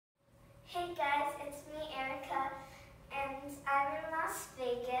Hey guys, it's me Erica, and I'm in Las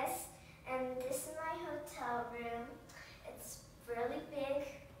Vegas, and this is my hotel room. It's really big,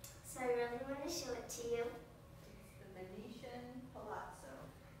 so I really want to show it to you. It's the Venetian Palazzo.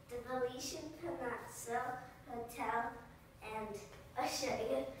 The Venetian Palazzo Hotel, and I'll show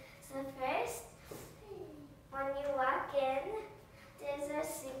you. So first, when you walk in, there's our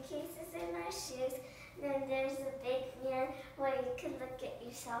suitcases and our shoes, and then there's a big mirror where you can look at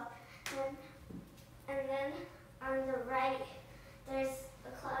yourself. And then on the right, there's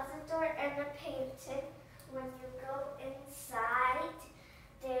a closet door and a painting. When you go inside,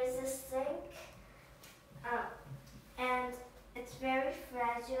 there's a sink, and it's very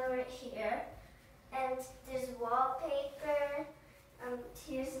fragile right here. And there's wallpaper.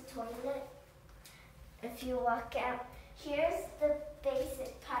 Here's a toilet. If you walk out, here's the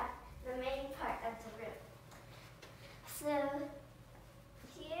basic part, the main part of the room. So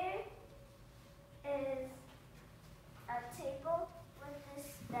here is a table with this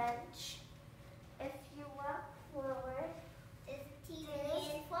bench. If you walk forward, there's a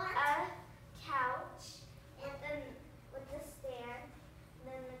couch, and then with the stand, and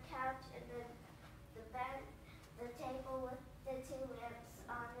then the couch, and then the bed, the table with the two lamps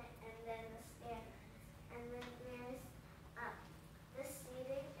on it, and then the stand. And then there's the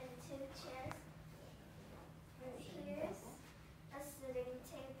seating and two chairs. And here's a sitting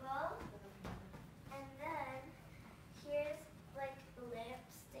table. And then here's like a lamp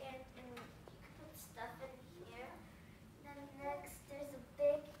stand, and you can put stuff in here. Then next there's a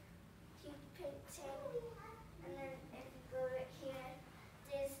big huge painting. And then if you go right here,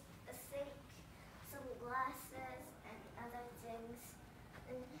 there's a sink, some glasses, and other things.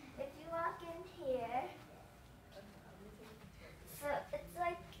 And if you walk in here, so it's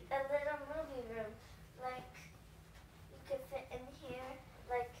like a little movie room. Like you could fit in here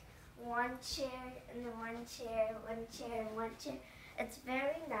like one chair and then one chair, one chair, and one chair. It's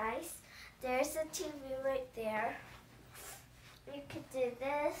very nice. There's a TV right there. You could do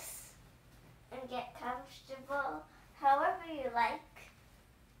this and get comfortable however you like.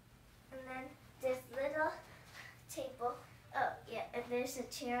 And then there's little table. Oh yeah, and there's a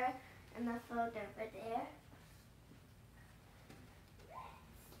chair and a phone over there.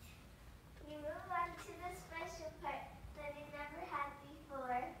 We move on to the special part that we never had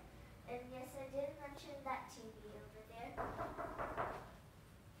before. And yes, I did mention that TV over there.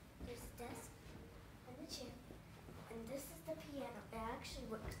 There's a desk and a chair. And this is the piano. It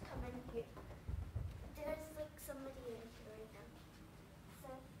actually works. Come in here. There's like somebody in here right now.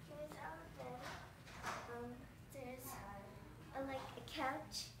 So here's our bed. There's like a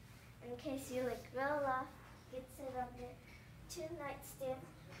couch in case you like roll off. You can sit on there. Two nightstands.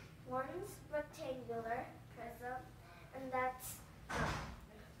 One's rectangular prism, and that's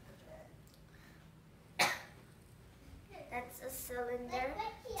a cylinder.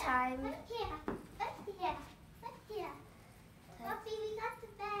 Time. Puppy, we got the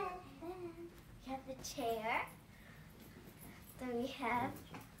bed. We have the chair. Then we have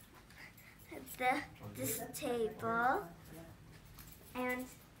this table and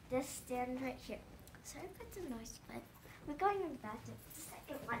this stand right here. Sorry for the noise, but we're going in the bathroom. The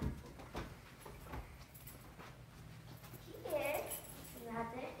second one. Here,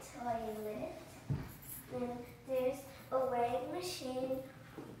 another toilet. Then there's a weighing machine,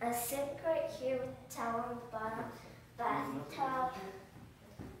 a sink right here with a towel on the bottom, bathtub,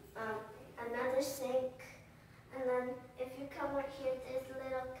 another sink, and then if you come right here, there's a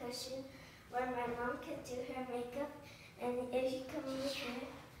little cushion where my mom could do her makeup, and if you come over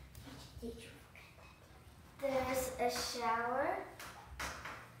here, there's a shower.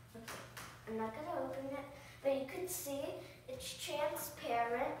 Okay, I'm not going to open it, but you could see it's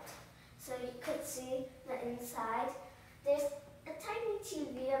transparent, so you could see the inside. There's a tiny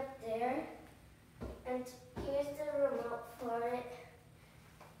TV up there, and here's the remote for it.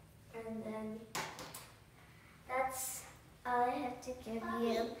 And then that's all I have to give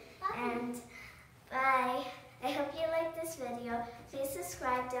you. And bye. I hope you like this video. Please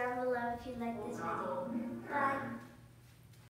subscribe down below if you like this video. Bye.